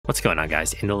What's going on,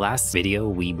 guys? In the last video,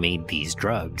 we made these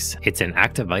drugs. It's an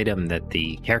active item that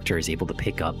the character is able to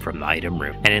pick up from the item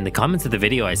room. And in the comments of the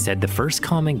video, I said the first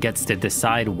comment gets to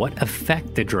decide what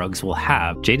effect the drugs will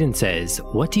have. Jaden says,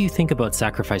 what do you think about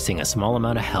sacrificing a small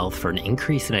amount of health for an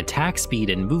increase in attack speed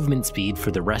and movement speed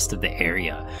for the rest of the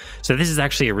area? So this is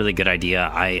actually a really good idea.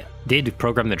 I did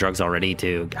program the drugs already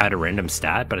to add a random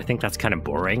stat, but I think that's kind of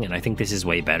boring, and I think this is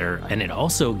way better. And it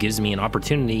also gives me an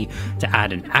opportunity to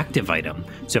add an active item.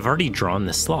 So I've already drawn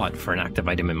the slot for an active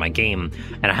item in my game,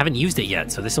 and I haven't used it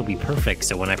yet, so this will be perfect.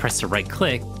 So when I press the right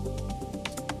click,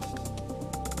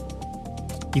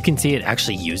 you can see it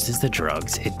actually uses the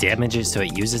drugs. It damages, so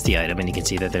it uses the item, and you can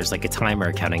see that there's like a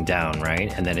timer counting down,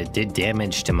 right? And then it did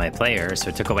damage to my player, so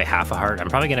it took away half a heart. I'm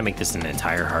probably gonna make this an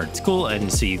entire heart. It's cool,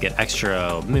 and so you get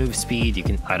extra move speed. You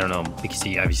can, I don't know, because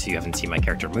obviously you haven't seen my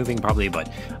character moving probably, but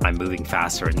I'm moving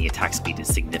faster and the attack speed is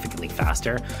significantly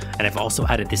faster. And I've also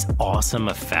added this awesome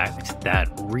effect that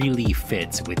really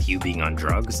fits with you being on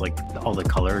drugs. Like all the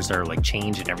colors are like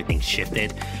changed and everything's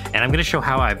shifted. And I'm gonna show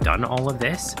how I've done all of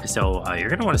this. So you're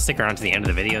gonna want to stick around to the end of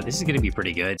the video. This is going to be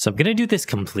pretty good. So I'm going to do this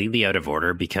completely out of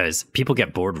order because people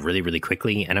get bored really, really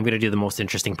quickly. And I'm going to do the most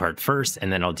interesting part first,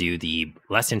 and then I'll do the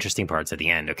less interesting parts at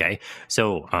the end. Okay.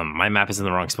 So my map is in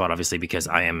the wrong spot, obviously, because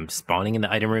I am spawning in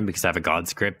the item room because I have a god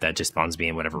script that just spawns me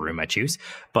in whatever room I choose.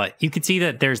 But you can see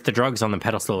that there's the drugs on the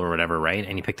pedestal or whatever, right?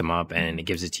 And you pick them up and it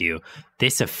gives it to you.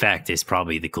 This effect is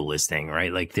probably the coolest thing,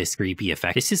 right? Like this creepy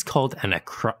effect. This is called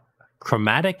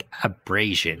Chromatic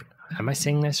Aberration. Am I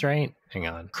saying this right? Hang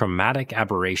on. Chromatic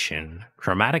Aberration.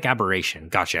 Chromatic Aberration.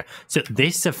 Gotcha. So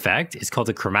this effect is called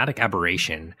a Chromatic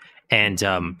Aberration.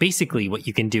 And basically what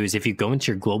you can do is if you go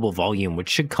into your global volume, which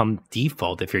should come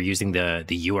default if you're using the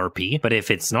URP, but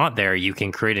if it's not there, you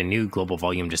can create a new global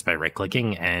volume just by right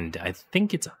clicking. And I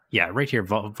think it's, yeah, right here,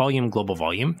 volume, global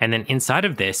volume. And then inside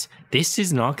of this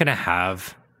is not going to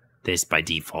have this by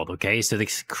default, okay? So the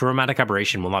chromatic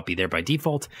aberration will not be there by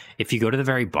default. If you go to the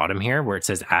very bottom here where it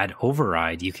says add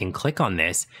override, you can click on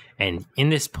this, and in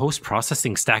this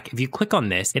post-processing stack, if you click on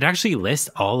this, it actually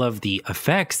lists all of the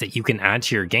effects that you can add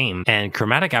to your game, and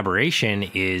chromatic aberration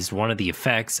is one of the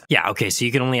effects. Yeah, okay, so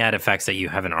you can only add effects that you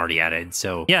haven't already added.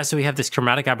 So yeah, so we have this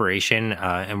chromatic aberration,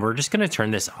 and we're just gonna turn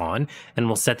this on, and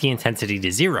we'll set the intensity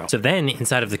to 0. So then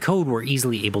inside of the code, we're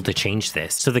easily able to change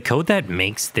this. So the code that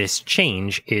makes this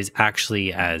change is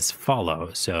actually as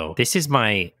follows. So this is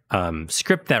my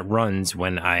script that runs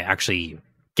when I actually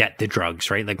get the drugs,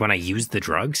 right? Like when I use the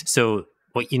drugs. So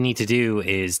what you need to do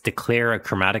is declare a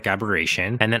chromatic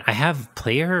aberration, and then I have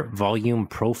player volume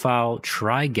profile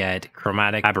try get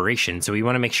chromatic aberration. So we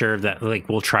want to make sure that like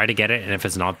we'll try to get it, and if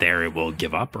it's not there, it will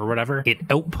give up or whatever. It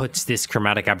outputs this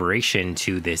chromatic aberration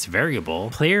to this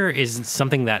variable. Player is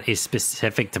something that is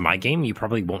specific to my game. You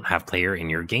probably won't have player in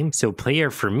your game. So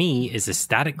player for me is a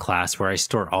static class where I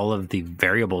store all of the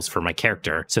variables for my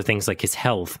character. So things like his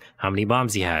health, how many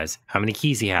bombs he has, how many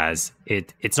keys he has.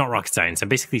 It's not rocket science. I'm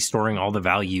basically storing all the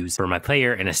values for my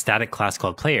player in a static class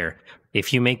called player.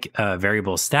 If you make a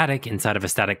variable static inside of a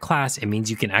static class, it means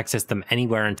you can access them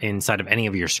anywhere inside of any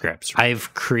of your scripts.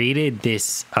 I've created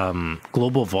this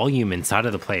global volume inside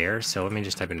of the player. So let me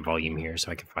just type in volume here so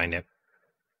I can find it.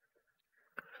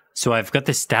 So I've got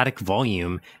this static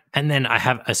volume, and then I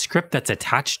have a script that's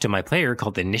attached to my player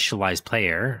called initialize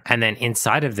player. And then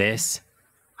inside of this,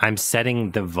 I'm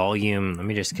setting the volume. Let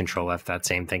me just control F that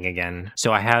same thing again.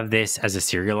 So I have this as a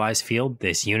serialized field,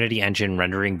 this Unity engine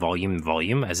rendering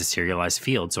volume as a serialized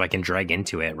field. So I can drag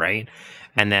into it, right?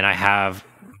 And then I have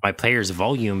my player's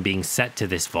volume being set to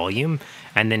this volume.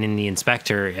 And then in the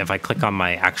inspector, if I click on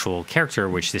my actual character,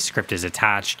 which this script is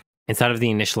attached, inside of the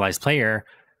initialized player,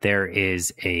 there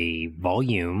is a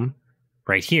volume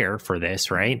right here for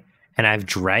this, right? And I've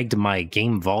dragged my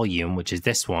game volume, which is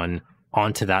this one,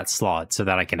 onto that slot so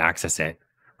that I can access it,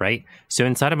 right? So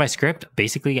inside of my script,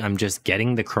 basically I'm just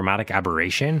getting the chromatic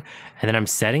aberration, and then I'm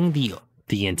setting the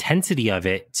intensity of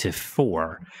it to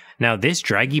 4. Now this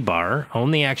draggy bar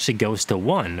only actually goes to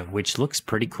 1, which looks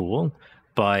pretty cool,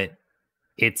 but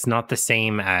it's not the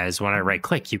same as when I right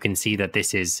click. You can see that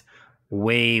this is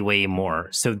way more.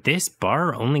 So this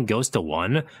bar only goes to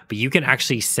 1, but you can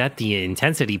actually set the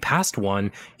intensity past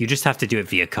 1. You just have to do it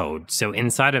via code. So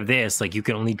inside of this, like you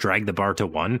can only drag the bar to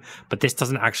 1, but this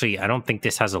doesn't actually, I don't think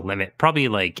this has a limit. Probably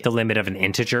like the limit of an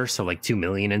integer. So like 2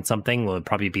 million and something will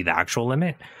probably be the actual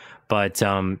limit. But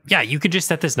yeah, you could just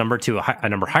set this number to a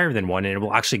number higher than 1, and it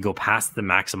will actually go past the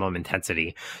maximum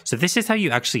intensity. So this is how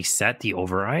you actually set the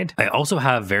override. I also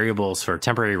have variables for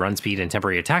temporary run speed and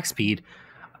temporary attack speed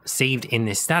saved in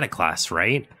this static class,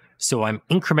 right? So I'm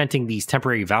incrementing these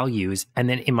temporary values. And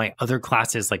then in my other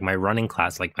classes, like my running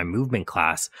class, like my movement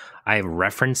class, I have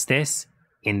referenced this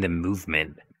in the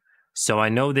movement. So I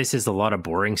know this is a lot of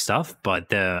boring stuff,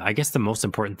 but I guess the most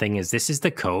important thing is this is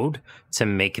the code to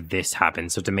make this happen.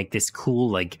 So to make this cool,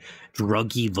 like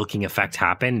druggy looking effect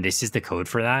happen, this is the code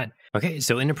for that. Okay,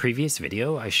 so in a previous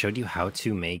video, I showed you how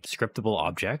to make scriptable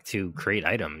object to create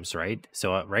items, right?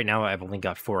 So right now I've only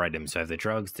got 4 items. So I have the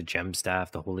drugs, the gem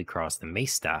staff, the holy cross, the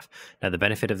mace staff. Now the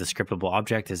benefit of the scriptable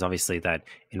object is obviously that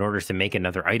in order to make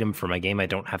another item for my game, I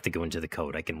don't have to go into the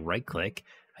code. I can right click,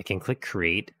 I can click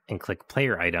create and click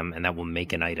player item, and that will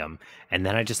make an item. And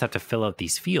then I just have to fill out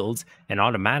these fields, and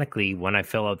automatically when I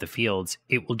fill out the fields,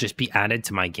 it will just be added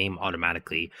to my game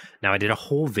automatically. Now I did a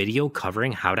whole video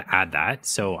covering how to add that.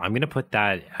 So I'm going to put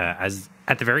that as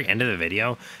at the very end of the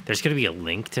video. There's going to be a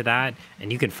link to that,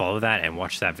 and you can follow that and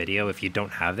watch that video if you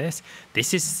don't have this.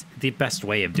 This is the best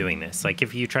way of doing this. Like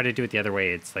if you try to do it the other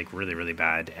way, it's like really, really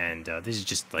bad. And this is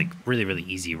just like really, really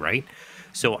easy, right?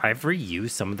 So I've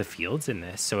reused some of the fields in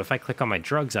this. So if I click on my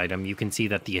drugs item, you can see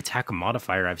that the attack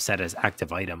modifier I've set as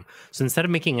active item. So instead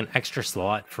of making an extra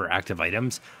slot for active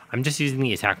items, I'm just using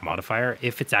the attack modifier.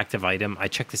 If it's active item, I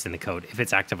check this in the code. If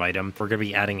it's active item, we're going to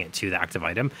be adding it to the active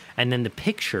item. And then the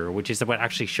picture, which is what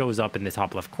actually shows up in the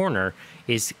top left corner,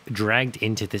 is dragged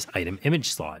into this item image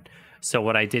slot. So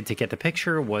what I did to get the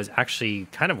picture was actually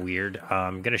kind of weird.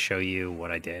 I'm going to show you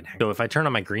what I did. So if I turn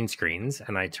on my green screens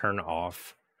and I turn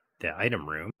off the item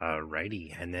room,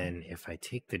 righty, and then if I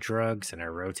take the drugs and I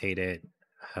rotate it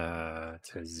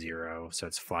to 0, so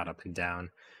it's flat up and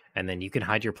down, and then you can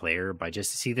hide your player by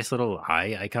just see this little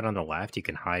eye icon on the left. You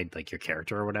can hide like your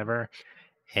character or whatever,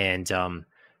 and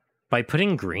by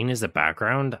putting green as a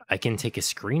background, I can take a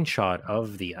screenshot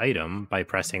of the item by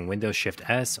pressing Windows Shift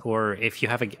S, or if you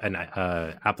have an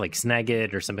app like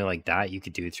Snagit or something like that, you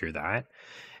could do it through that.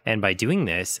 And by doing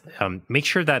this, make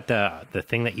sure that the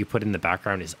thing that you put in the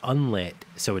background is unlit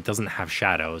so it doesn't have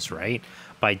shadows, right?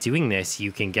 By doing this,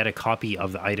 you can get a copy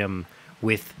of the item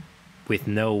with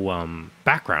no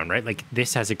background, right? Like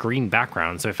this has a green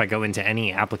background. So if I go into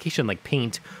any application like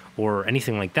Paint or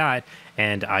anything like that,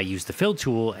 and I use the fill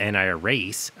tool and I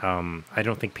erase, I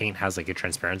don't think Paint has like a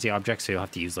transparency object. So you'll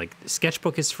have to use like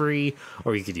Sketchbook is free,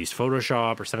 or you could use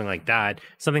Photoshop or something like that,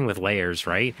 something with layers,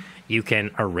 right? You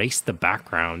can erase the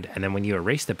background. And then when you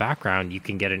erase the background, you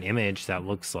can get an image that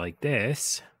looks like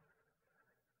this,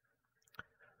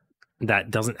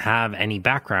 that doesn't have any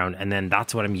background. And then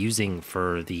that's what I'm using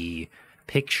for the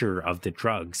picture of the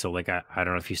drug. So like, I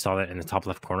don't know if you saw that in the top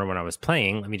left corner when I was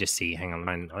playing. Let me just see, hang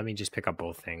on, let me just pick up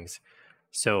both things.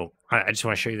 So I just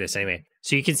want to show you this anyway.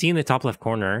 So you can see in the top left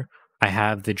corner, I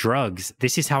have the drugs.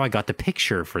 This is how I got the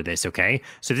picture for this, okay?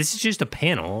 So this is just a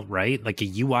panel, right? Like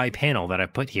a UI panel that I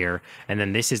put here. And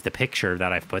then this is the picture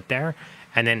that I've put there.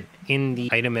 And then in the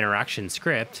item interaction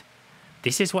script,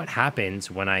 this is what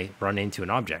happens when I run into an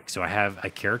object. So I have a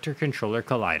character controller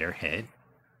collider hit.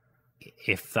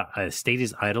 If the state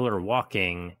is idle or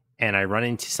walking and I run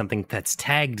into something that's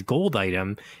tagged gold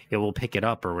item, it will pick it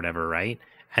up or whatever, right?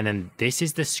 And then this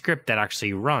is the script that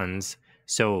actually runs.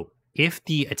 So if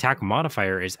the attack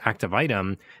modifier is active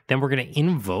item, then we're going to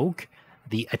invoke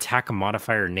the attack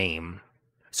modifier name.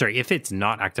 Sorry, if it's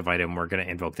not active item, we're going to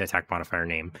invoke the attack modifier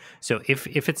name. So if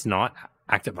it's not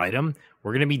active item,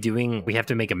 we're going to be we have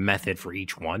to make a method for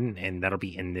each one, and that'll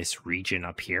be in this region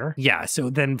up here. Yeah, so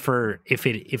then for if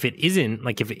it isn't,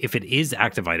 like if it is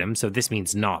active item, so this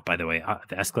means not, by the way,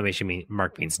 the exclamation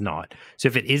mark means not. So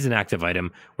if it is an active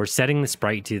item, we're setting the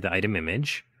sprite to the item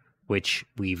image, which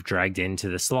we've dragged into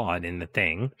the slot in the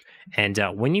thing. And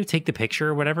when you take the picture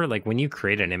or whatever, like when you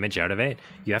create an image out of it,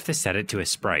 you have to set it to a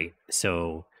sprite.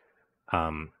 So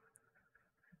you'll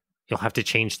have to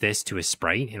change this to a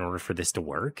sprite in order for this to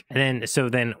work. And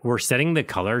then we're setting the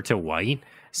color to white.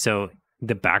 So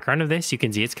the background of this, you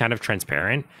can see it's kind of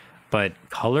transparent, but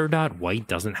color.white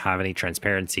doesn't have any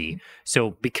transparency.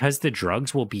 So because the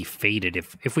drugs will be faded,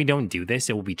 if we don't do this,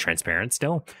 it will be transparent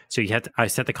still. So I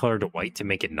set the color to white to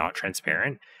make it not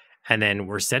transparent. And then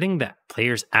we're setting the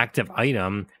player's active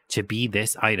item to be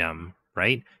this item,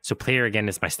 right? So player, again,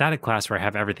 is my static class where I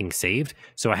have everything saved.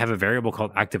 So I have a variable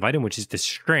called active item, which is the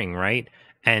string, right?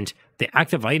 And the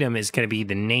active item is going to be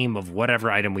the name of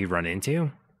whatever item we run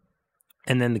into.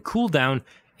 And then the cooldown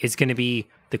is going to be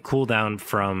the cooldown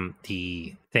from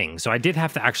the thing. So I did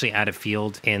have to actually add a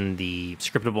field in the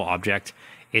scriptable object.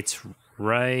 It's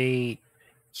right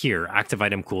here, active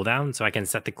item cooldown. So I can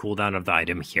set the cooldown of the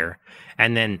item here.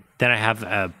 And then I have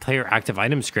a player active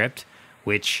item script,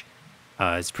 which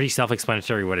is pretty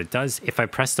self-explanatory what it does. If I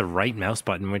press the right mouse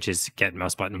button, which is get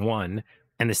mouse button 1,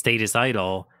 and the state is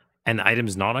idle, and the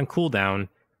item's not on cooldown,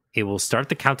 it will start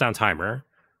the countdown timer,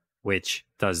 which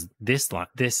does this.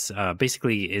 This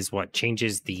basically is what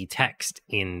changes the text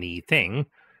in the thing,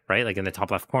 right? Like in the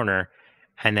top left corner.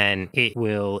 And then it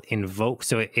will invoke,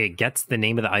 so it gets the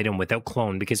name of the item without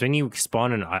clone, because when you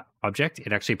spawn an object,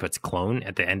 it actually puts clone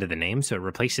at the end of the name. So it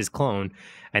replaces clone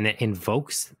and it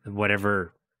invokes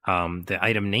whatever the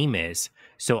item name is.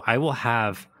 So I will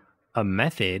have a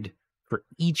method for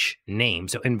each name.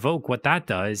 So invoke, what that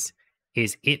does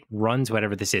is it runs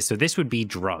whatever this is. So this would be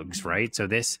drugs, right? So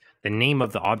the name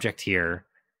of the object here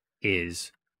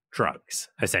is drugs,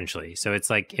 essentially. So it's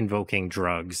like invoking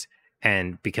drugs.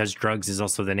 And because drugs is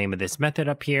also the name of this method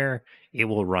up here, it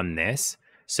will run this.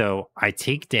 So I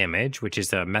take damage, which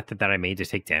is a method that I made to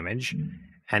take damage.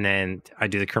 And then I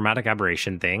do the chromatic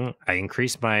aberration thing. I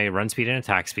increase my run speed and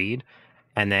attack speed.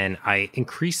 And then I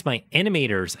increase my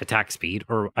animator's attack speed,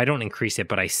 or I don't increase it,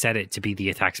 but I set it to be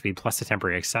the attack speed plus the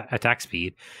temporary attack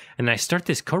speed. And I start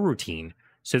this coroutine.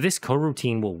 So this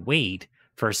coroutine will wait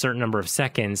for a certain number of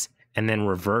seconds and then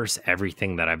reverse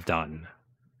everything that I've done.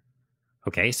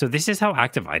 Okay, so this is how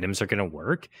active items are going to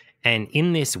work. And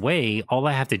in this way, all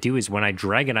I have to do is when I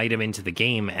drag an item into the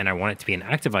game and I want it to be an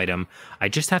active item, I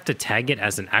just have to tag it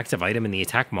as an active item in the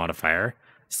attack modifier,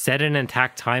 set an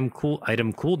attack time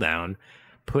item cooldown,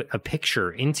 put a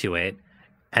picture into it,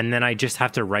 and then I just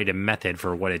have to write a method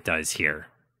for what it does here.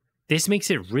 This makes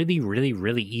it really, really,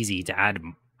 really easy to add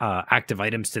active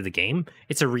items to the game.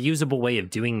 It's a reusable way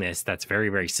of doing this that's very,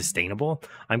 very sustainable.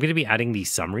 I'm going to be adding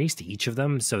these summaries to each of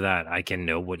them so that I can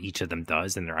know what each of them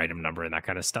does and their item number and that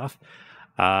kind of stuff.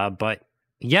 But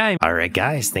yeah. All right,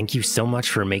 guys, thank you so much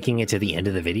for making it to the end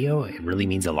of the video. It really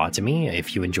means a lot to me.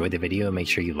 If you enjoyed the video, make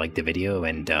sure you like the video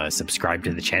and subscribe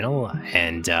to the channel.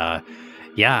 And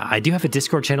yeah, I do have a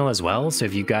Discord channel as well. So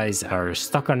if you guys are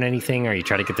stuck on anything or you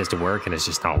try to get this to work and it's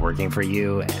just not working for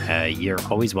you, you're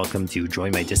always welcome to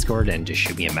join my Discord and just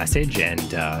shoot me a message.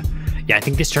 And yeah, I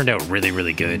think this turned out really,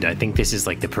 really good. I think this is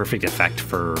like the perfect effect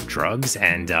for drugs.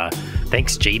 And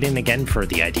thanks, Jaden, again for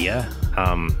the idea.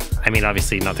 I mean,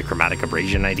 obviously not the chromatic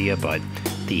aberration idea, but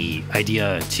the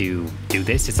idea to do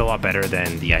this, it's a lot better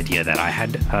than the idea that I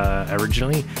had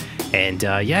originally. And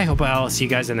yeah, I hope I'll see you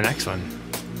guys in the next one.